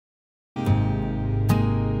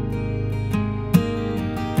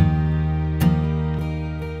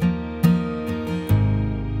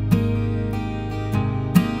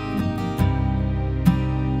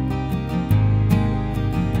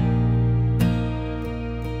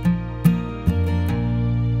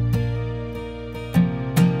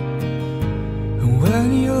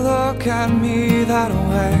you look at me that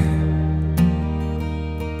way,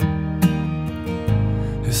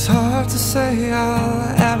 it's hard to say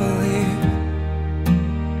I'll ever leave.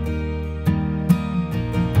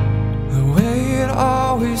 The way it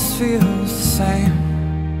always feels the same.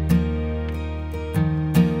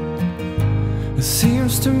 It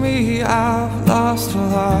seems to me I've lost a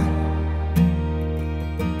lot.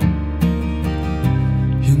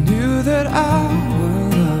 You knew that I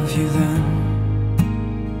would love you then,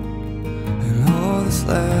 and all that's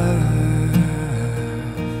left.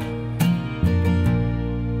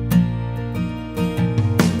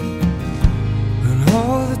 And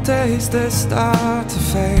all the days they start to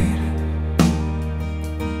fade,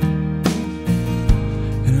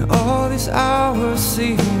 and all these hours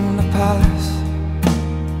seem to pass.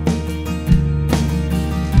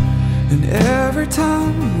 And every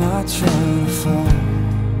time I try to fall,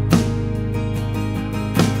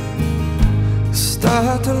 I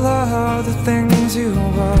start to love the things you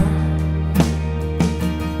were.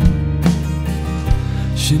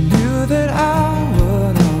 She knew that I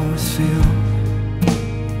would always feel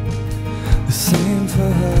the same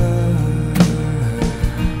for her.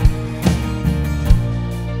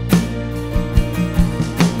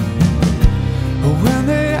 But when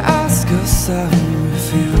they ask us how we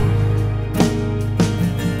feel,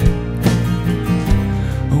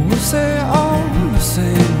 we'll say all the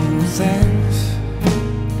same things.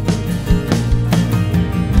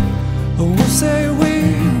 We'll say we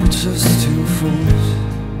were just two fools,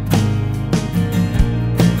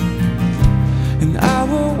 and I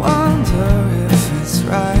will wonder if it's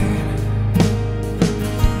right.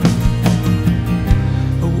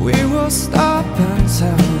 We will stop and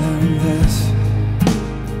tell them this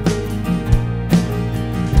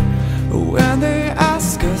when they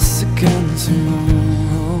ask us again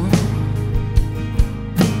tomorrow.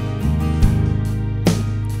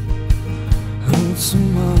 Oh,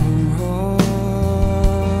 tomorrow.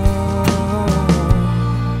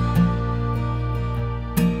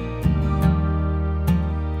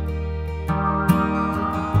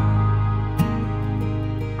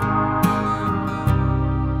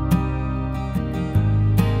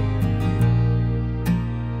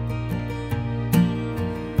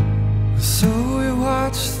 So we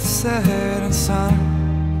watch the setting sun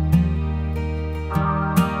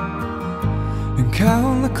and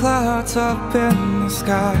count the clouds up in the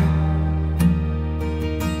sky,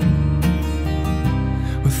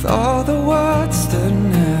 with all the words that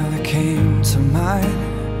never came to mind.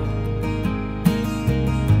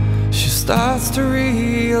 She starts to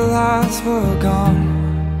realize we're gone.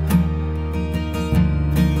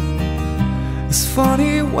 It's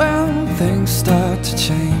funny when things start to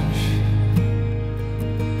change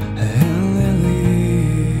and they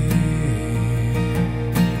leave.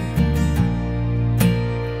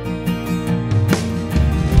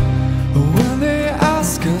 But when they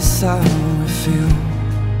ask us how we feel,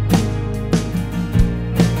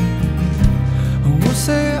 we'll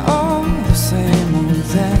say all the same old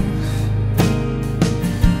things.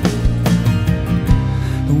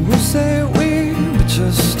 And we'll say we were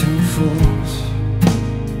just two fools,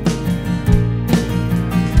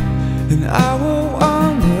 and I will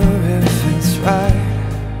wonder if it's right.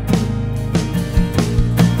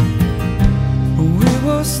 We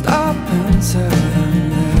will stop and tell